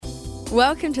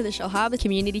Welcome to the Shellharbour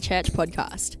Community Church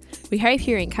podcast. We hope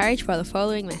you're encouraged by the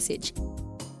following message.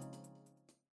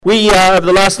 Over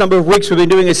the last number of weeks, we've been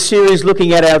doing a series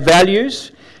looking at our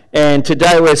values, and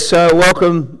today we're so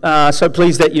so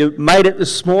pleased that you made it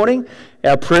this morning.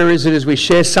 Our prayer is that as we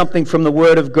share something from the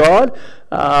Word of God,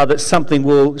 that something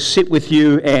will sit with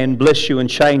you and bless you and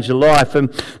change your life.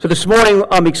 And so this morning,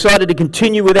 I'm excited to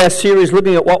continue with our series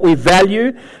looking at what we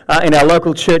value in our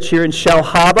local church here in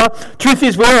Shellharbour. Truth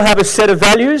is, we all have a set of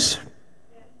values.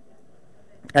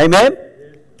 Amen?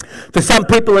 For some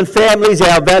people and families,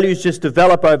 our values just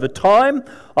develop over time,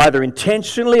 either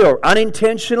intentionally or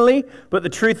unintentionally. But the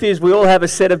truth is, we all have a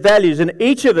set of values, and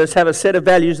each of us have a set of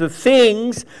values, the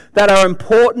things that are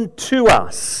important to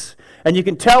us. And you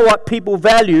can tell what people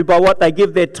value by what they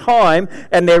give their time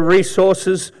and their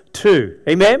resources to.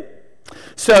 Amen?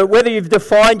 So whether you've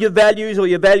defined your values or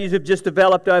your values have just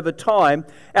developed over time,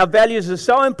 our values are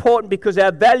so important because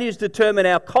our values determine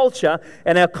our culture,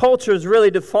 and our culture is really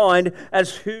defined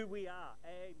as who we are.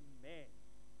 Amen.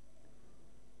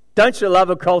 Don't you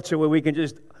love a culture where we can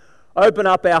just open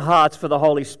up our hearts for the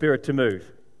Holy Spirit to move?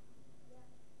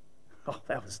 Oh,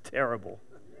 that was terrible.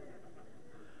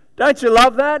 Don't you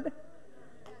love that?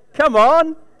 Come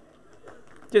on.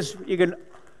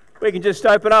 We can just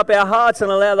open up our hearts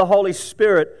and allow the Holy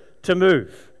Spirit to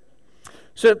move.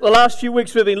 So the last few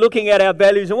weeks we've been looking at our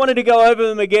values. I wanted to go over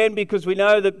them again because we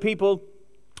know that people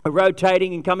are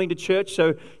rotating and coming to church.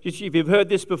 So if you've heard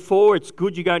this before, it's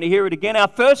good you're going to hear it again. Our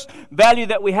first value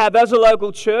that we have as a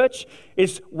local church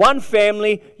is one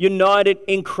family united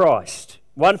in Christ.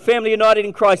 One family united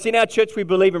in Christ. In our church, we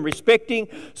believe in respecting,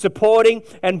 supporting,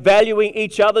 and valuing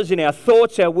each other's in our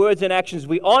thoughts, our words, and actions.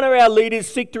 We honour our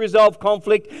leaders, seek to resolve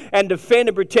conflict, and defend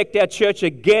and protect our church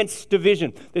against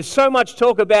division. There's so much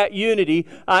talk about unity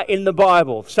in the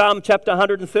Bible. Psalm chapter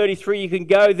 133, you can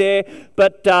go there.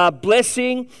 But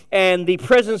blessing and the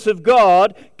presence of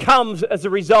God comes as a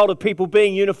result of people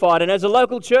being unified. And as a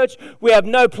local church, we have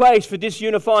no place for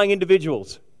disunifying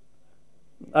individuals.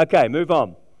 Okay, move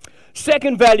on.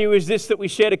 Second value is this that we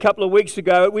shared a couple of weeks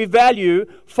ago. We value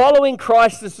following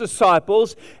Christ as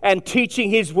disciples and teaching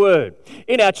His Word.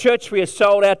 In our church, we are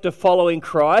sold out to following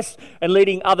Christ and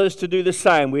leading others to do the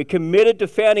same. We're committed to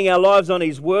founding our lives on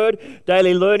His Word,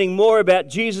 daily learning more about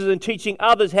Jesus and teaching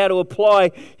others how to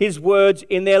apply His words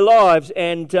in their lives.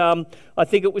 And I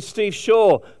think it was Steve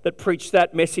Shaw that preached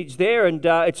that message there, and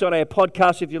it's on our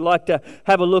podcast if you'd like to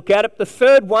have a look at it. The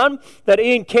third one that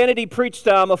Ian Kennedy preached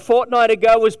a fortnight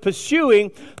ago was pursuing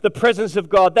the presence of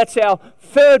God. That's our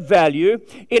third value.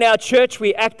 In our church,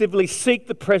 we actively seek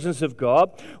the presence of God.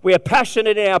 We are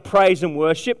passionate in our praise and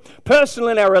worship, personal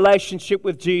in our relationship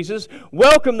with Jesus,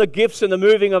 welcome the gifts and the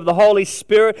moving of the Holy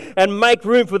Spirit, and make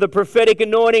room for the prophetic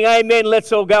anointing. Amen.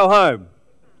 Let's all go home.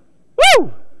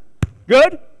 Woo!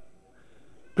 Good?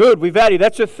 Good, we value.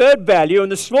 That's a third value.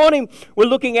 And this morning, we're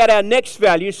looking at our next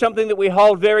value, something that we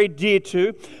hold very dear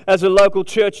to as a local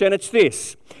church, and it's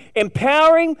this: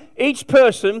 empowering each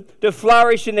person to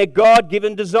flourish in their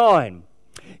God-given design.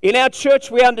 In our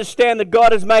church, we understand that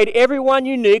God has made everyone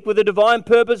unique with a divine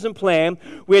purpose and plan.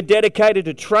 We're dedicated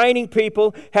to training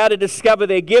people how to discover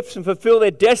their gifts and fulfill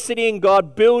their destiny in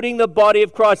God, building the body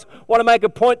of Christ. I want to make a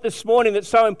point this morning that's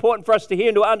so important for us to hear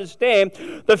and to understand.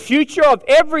 The future of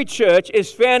every church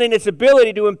is found in its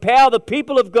ability to empower the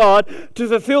people of God to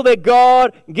fulfill their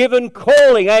God-given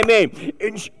calling. Amen.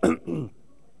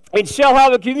 In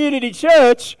Shellharbour Community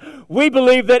Church, we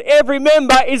believe that every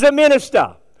member is a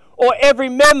minister, or every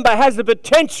member has the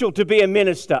potential to be a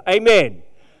minister. Amen.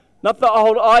 Not the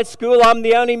old high school, I'm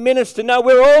the only minister. No,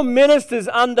 we're all ministers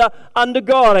under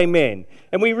God. Amen.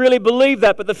 And we really believe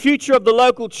that. But the future of the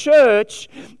local church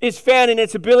is found in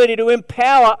its ability to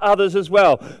empower others as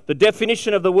well. The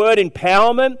definition of the word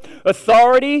empowerment: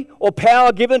 authority or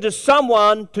power given to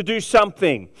someone to do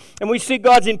something. And we see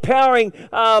God's empowering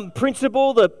the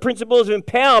principles of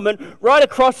empowerment right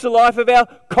across the life of our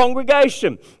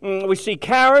congregation. We see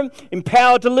Karen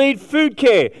empowered to lead food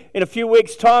care. In a few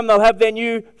weeks' time, they'll have their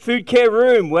new food care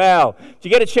room. Wow. If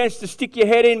you get a chance to stick your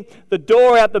head in the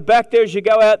door out the back there as you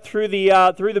go out through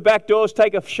the back doors,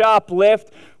 take a sharp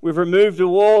left. We've removed a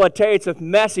wall. I tell you, it's a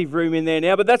massive room in there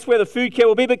now, but that's where the food care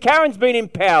will be. But Karen's been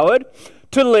empowered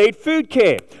to lead food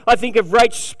care. I think of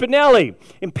Rach Spinelli,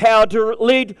 empowered to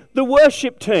lead the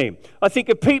worship team. I think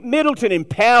of Pete Middleton,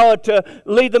 empowered to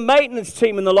lead the maintenance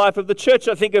team in the life of the church.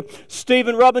 I think of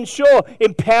Stephen Robin Shaw,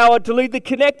 empowered to lead the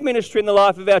Connect ministry in the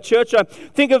life of our church. I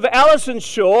think of Alison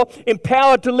Shaw,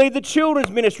 empowered to lead the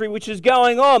children's ministry, which is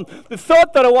going on. The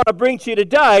thought that I want to bring to you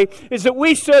today is that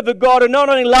we serve a God who not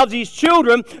only loves His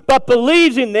children, but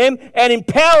believes in them and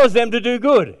empowers them to do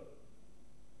good.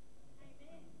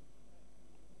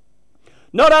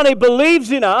 not only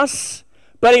believes in us,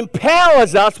 but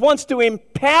empowers us, wants to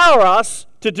empower us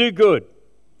to do good.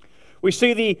 We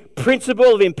see the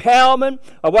principle of empowerment.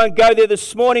 I won't go there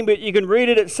this morning, but you can read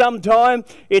it at some time.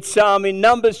 It's in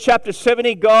Numbers chapter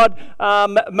 70.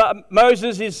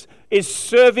 Moses is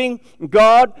serving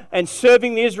God and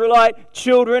serving the Israelite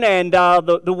children, and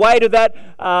the weight of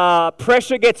that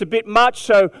pressure gets a bit much.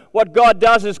 So what God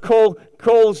does is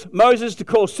calls Moses to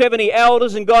call 70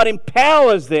 elders, and God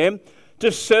empowers them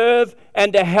to serve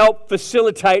and to help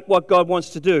facilitate what God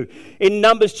wants to do. In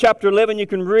Numbers chapter 11, you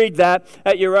can read that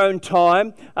at your own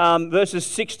time, verses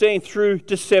 16 through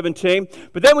to 17.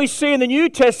 But then we see in the New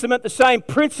Testament the same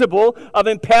principle of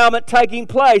empowerment taking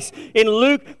place. In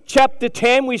Luke chapter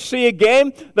 10, we see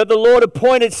again that the Lord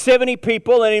appointed 70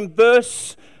 people, and in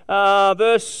verse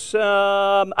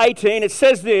 18, it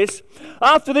says this: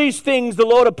 "After these things the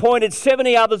Lord appointed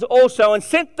 70 others also, and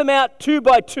sent them out 2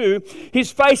 by 2,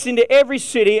 his face into every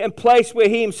city and place where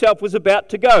he himself was about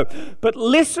to go. But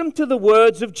listen to the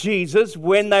words of Jesus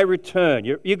when they return."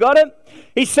 You got it?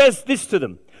 He says this to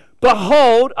them: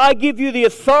 "Behold, I give you the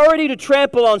authority to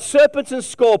trample on serpents and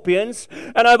scorpions,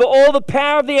 and over all the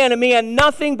power of the enemy, and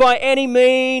nothing by any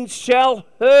means shall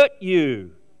hurt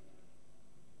you."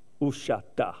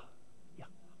 Ushata.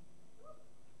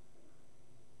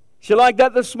 You like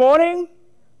that this morning?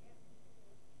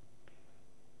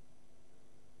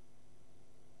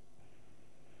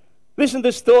 Listen to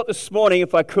this thought this morning,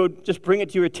 if I could just bring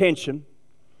it to your attention.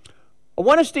 I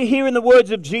want us to hear in the words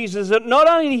of Jesus that not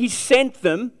only did he sent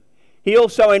them, he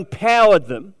also empowered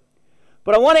them.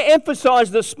 But I want to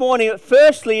emphasize this morning that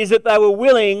firstly is that they were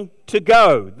willing to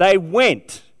go. They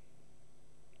went.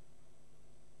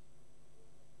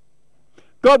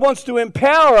 God wants to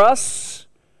empower us,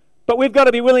 but we've got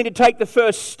to be willing to take the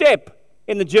first step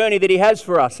in the journey that he has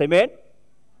for us. Amen?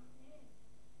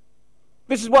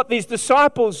 This is what these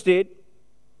disciples did.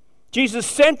 Jesus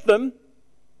sent them.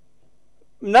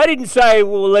 And they didn't say,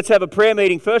 well, let's have a prayer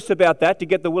meeting first about that to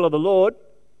get the will of the Lord.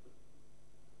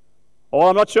 Or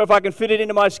I'm not sure if I can fit it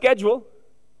into my schedule.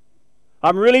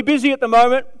 I'm really busy at the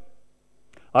moment.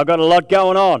 I've got a lot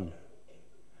going on.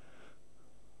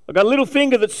 I've got a little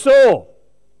finger that's sore.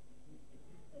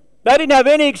 They didn't have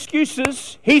any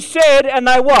excuses. He said, and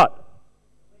they what?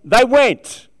 They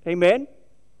went. Amen?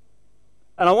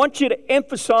 And I want you to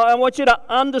emphasize, I want you to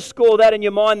underscore that in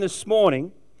your mind this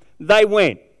morning. They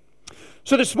went.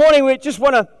 So this morning we just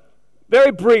want to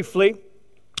very briefly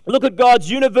look at God's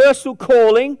universal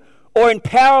calling or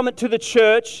empowerment to the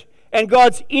church and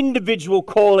God's individual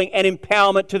calling and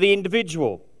empowerment to the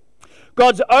individual.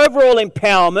 God's overall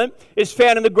empowerment is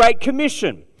found in the Great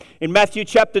Commission. In Matthew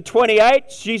chapter 28,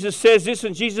 Jesus says this,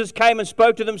 and Jesus came and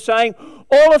spoke to them saying,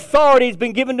 "All authority has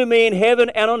been given to me in heaven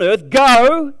and on earth.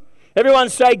 Go." Everyone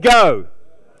say, "Go."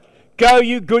 Go,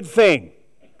 you good thing.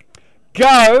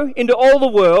 Go into all the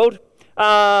world.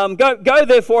 Go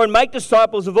therefore and make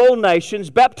disciples of all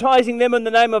nations, baptizing them in the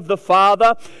name of the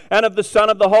Father and of the Son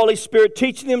and of the Holy Spirit,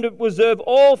 teaching them to observe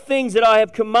all things that I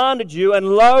have commanded you.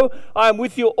 And lo, I am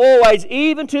with you always,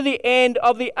 even to the end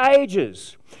of the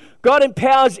ages. God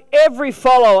empowers every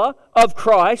follower of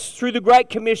Christ through the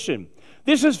Great Commission.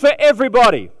 This is for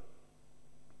everybody.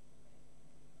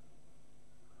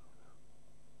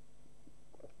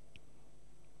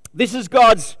 This is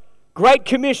God's Great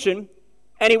Commission,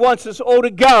 and he wants us all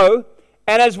to go.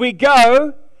 And as we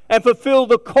go and fulfill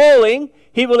the calling,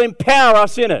 he will empower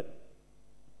us in it.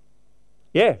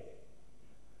 Yeah.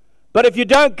 But if you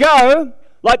don't go,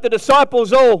 like the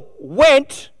disciples all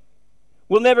went,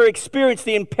 we'll never experience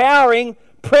the empowering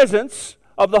presence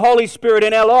of the Holy Spirit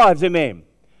in our lives. Amen.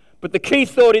 But the key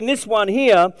thought in this one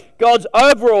here, God's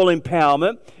overall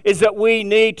empowerment, is that we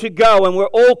need to go, and we're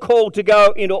all called to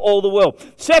go into all the world.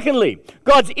 Secondly,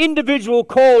 God's individual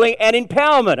calling and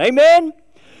empowerment. Amen?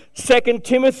 2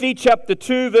 Timothy chapter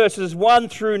 2, verses 1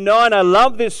 through 9. I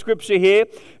love this scripture here.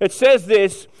 It says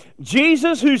this: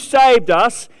 "Jesus who saved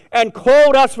us and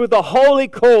called us with a holy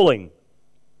calling."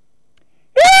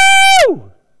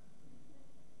 Woo!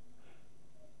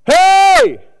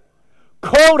 Hey!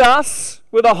 Called us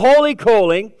with a holy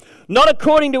calling, not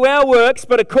according to our works,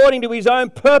 but according to his own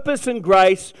purpose and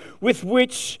grace, with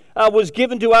which was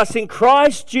given to us in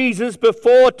Christ Jesus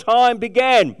before time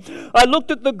began. I looked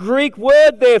at the Greek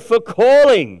word there for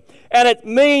calling, and it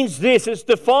means this. It's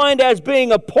defined as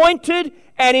being appointed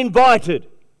and invited.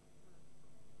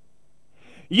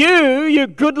 You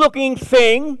good-looking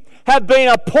thing, have been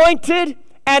appointed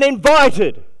and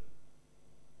invited.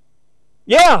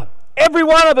 Yeah, every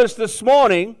one of us this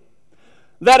morning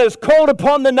that has called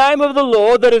upon the name of the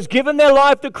Lord, that has given their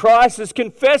life to Christ, has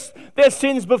confessed their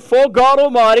sins before God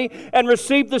Almighty, and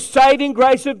received the saving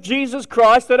grace of Jesus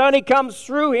Christ that only comes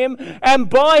through Him and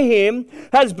by Him,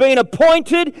 has been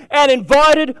appointed and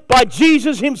invited by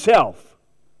Jesus Himself.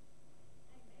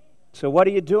 So what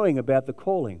are you doing about the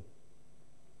calling?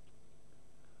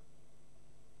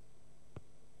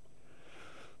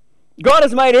 God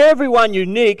has made everyone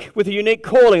unique with a unique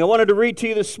calling. I wanted to read to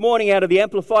you this morning out of the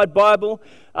Amplified Bible,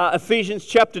 Ephesians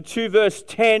chapter 2, verse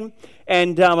 10.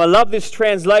 And I love this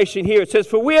translation here. It says,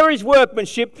 "For we are His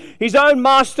workmanship, His own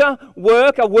master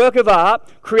work, a work of art,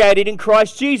 created in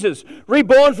Christ Jesus,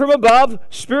 reborn from above,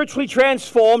 spiritually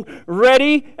transformed,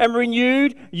 ready and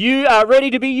renewed, ready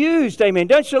to be used." Amen.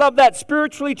 Don't you love that?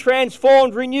 Spiritually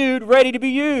transformed, renewed, ready to be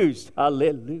used.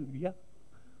 Hallelujah.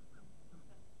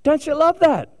 Don't you love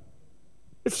that?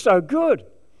 It's so good.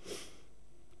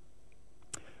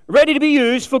 Ready to be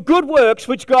used for good works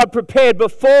which God prepared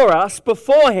before us,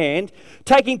 beforehand,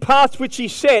 taking paths which He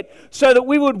set, so that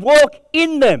we would walk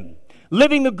in them,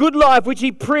 living the good life which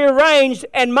He prearranged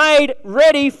and made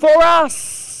ready for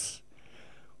us.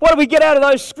 What do we get out of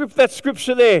that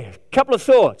scripture there? A couple of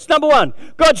thoughts. Number one,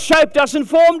 God shaped us and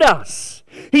formed us.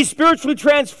 He spiritually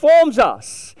transforms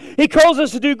us. He calls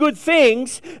us to do good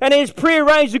things, and He has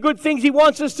prearranged the good things He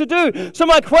wants us to do. So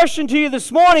my question to you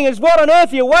this morning is, what on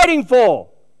earth are you waiting for?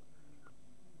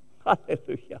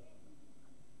 Hallelujah.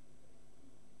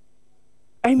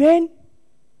 Amen?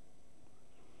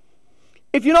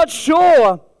 If you're not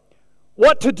sure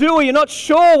what to do, or you're not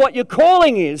sure what your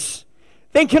calling is,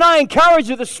 then can I encourage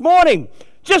you this morning,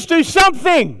 just do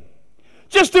something.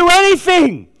 Just do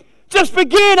anything. Just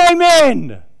begin,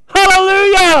 amen.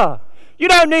 Hallelujah. You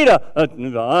don't need a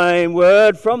divine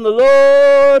word from the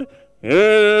Lord.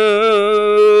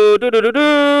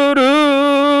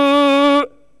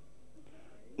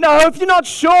 No, if you're not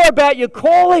sure about your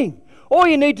calling, all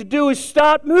you need to do is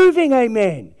start moving,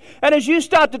 amen. And as you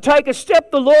start to take a step,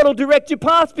 the Lord will direct your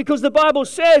path, because the Bible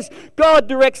says God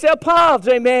directs our paths,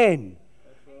 amen.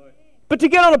 But to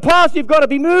get on a path, you've got to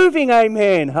be moving,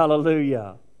 amen.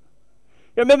 Hallelujah.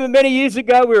 I remember many years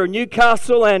ago we were in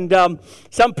Newcastle, and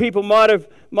some people might have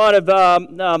heard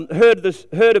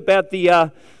about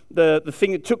the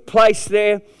thing that took place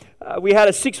there. We had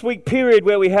a 6-week period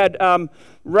where we had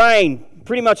rain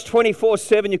pretty much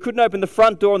 24/7. You couldn't open the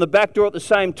front door and the back door at the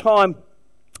same time,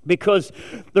 because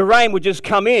the rain would just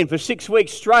come in for 6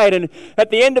 weeks straight. And at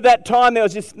the end of that time, there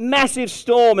was this massive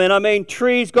storm, and I mean,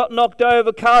 trees got knocked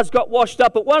over, cars got washed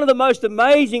up. But one of the most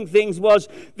amazing things was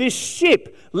this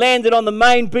ship landed on the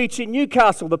main beach in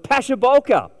Newcastle, the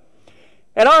Pasha-Bolka.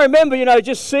 And I remember,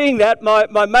 just seeing that.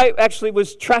 My mate actually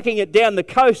was tracking it down the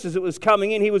coast as it was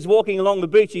coming in. He was walking along the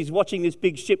beach. He's watching this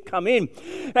big ship come in.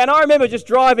 And I remember just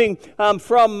driving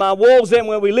from Wallsend,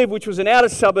 where we live, which was an outer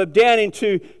suburb, down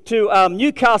into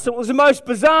Newcastle. It was the most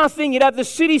bizarre thing. You'd have the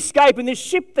cityscape and this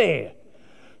ship there.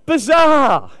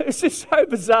 Bizarre. It's just so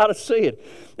bizarre to see it.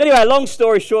 Anyway, long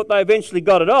story short, they eventually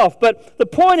got it off. But the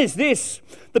point is this.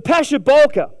 The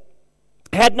Pasha-Bolka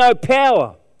had no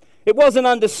power. It wasn't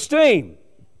under steam.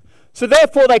 So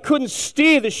therefore they couldn't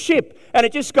steer the ship, and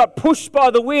it just got pushed by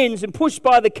the winds and pushed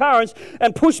by the currents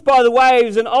and pushed by the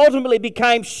waves, and ultimately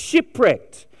became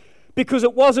shipwrecked because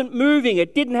it wasn't moving.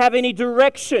 It didn't have any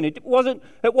direction. It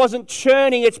wasn't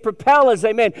churning its propellers.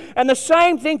 Amen. And the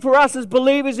same thing for us as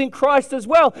believers in Christ as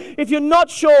well. If you're not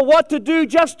sure what to do,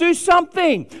 just do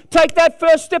something. Take that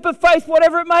first step of faith,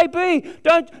 whatever it may be.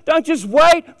 Don't just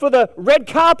wait for the red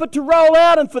carpet to roll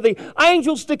out and for the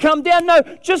angels to come down. No,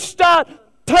 just start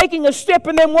taking a step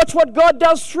and then watch what God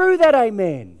does through that,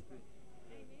 amen.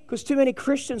 Because too many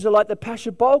Christians are like the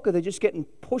Pasha-Bolka. They're just getting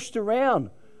pushed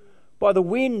around by the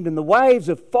wind and the waves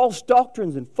of false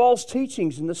doctrines and false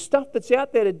teachings and the stuff that's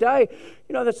out there today.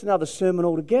 That's another sermon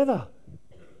altogether.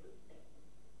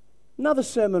 Another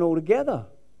sermon altogether.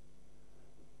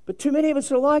 But too many of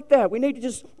us are like that. We need to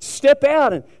just step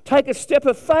out and take a step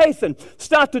of faith and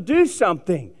start to do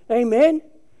something. Amen?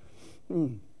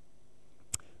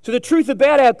 So the truth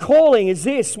about our calling is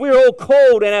this. We're all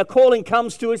called, and our calling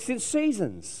comes to us in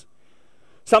seasons.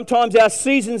 Sometimes our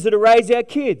seasons are to raise our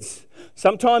kids.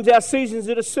 Sometimes our seasons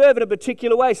are to serve in a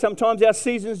particular way. Sometimes our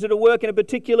seasons are to work in a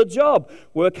particular job.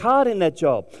 Work hard in that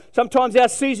job. Sometimes our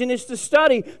season is to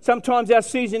study. Sometimes our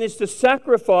season is to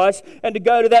sacrifice and to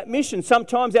go to that mission.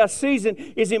 Sometimes our season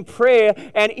is in prayer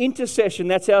and intercession.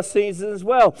 That's our season as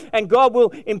well. And God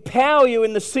will empower you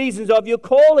in the seasons of your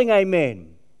calling. Amen.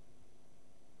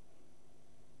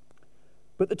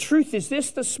 But the truth is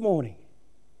this morning.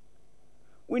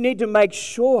 We need to make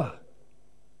sure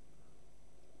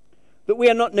that we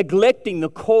are not neglecting the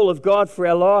call of God for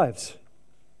our lives.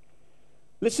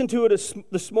 Listen to it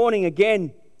this morning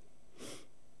again.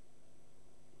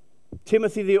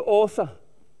 Timothy, the author.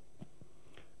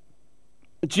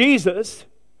 Jesus,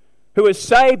 who has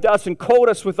saved us and called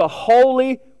us with a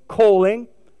holy calling,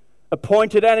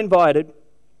 appointed and invited,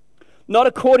 not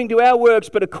according to our works,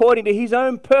 but according to his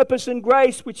own purpose and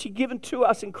grace, which he given to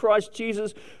us in Christ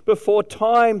Jesus before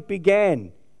time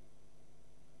began.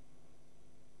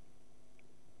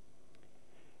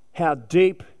 How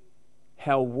deep,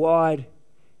 how wide,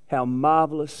 how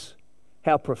marvelous,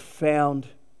 how profound,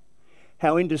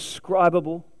 how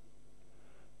indescribable,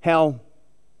 how,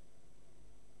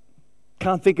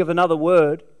 can't think of another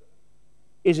word,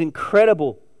 is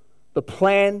incredible, the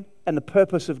plan and the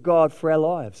purpose of God for our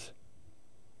lives.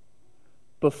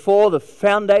 Before the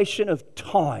foundation of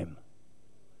time,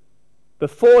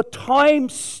 before time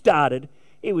started,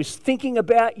 he was thinking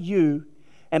about you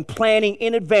and planning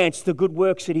in advance the good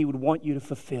works that he would want you to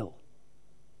fulfill.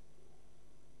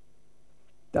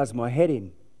 Does my head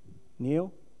in,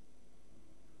 Neil?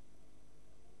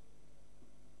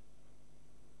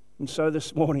 And so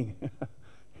this morning,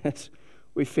 as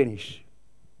we finish,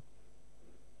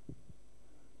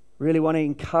 really want to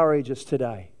encourage us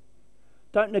today.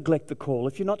 Don't neglect the call.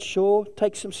 If you're not sure,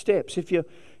 take some steps. If you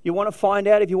want to find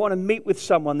out, if you want to meet with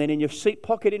someone, then in your seat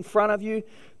pocket in front of you,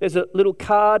 there's a little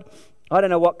card. I don't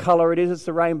know what colour it is. It's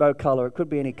the rainbow colour. It could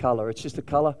be any colour. It's just a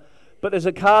colour. But there's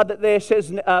a card that there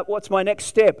says, what's my next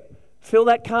step? Fill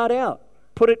that card out.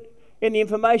 Put it in the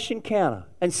information counter,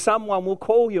 and someone will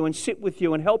call you and sit with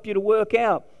you and help you to work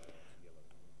out.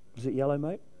 Is it yellow,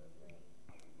 mate?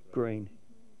 Green.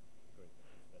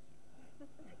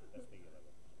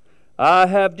 I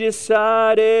have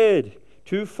decided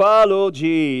to follow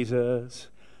Jesus.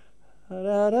 Da,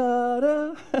 da,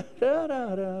 da, da,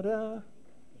 da, da, da.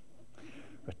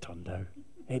 Rotondo.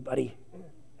 Hey, buddy.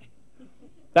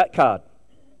 That card.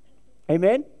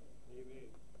 Amen?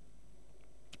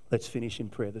 Let's finish in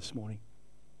prayer this morning.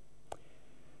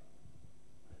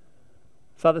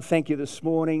 Father, thank you this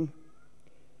morning.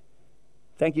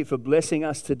 Thank you for blessing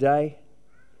us today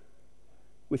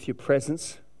with your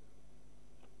presence.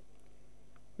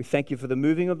 We thank you for the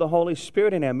moving of the Holy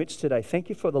Spirit in our midst today. Thank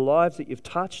you for the lives that you've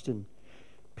touched and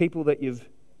people that you've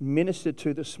ministered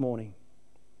to this morning.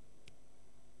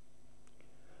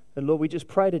 And Lord, we just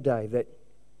pray today that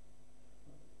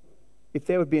if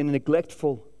there would be a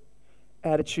neglectful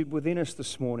attitude within us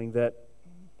this morning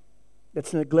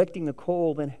that's neglecting the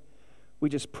call, then we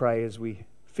just pray as we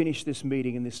finish this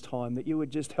meeting in this time that you would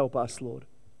just help us, Lord.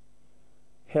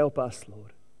 Help us,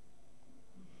 Lord,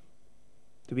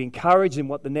 to be encouraged in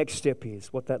what the next step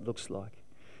is, what that looks like.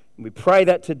 And we pray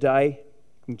that today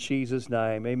in Jesus'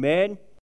 name. Amen.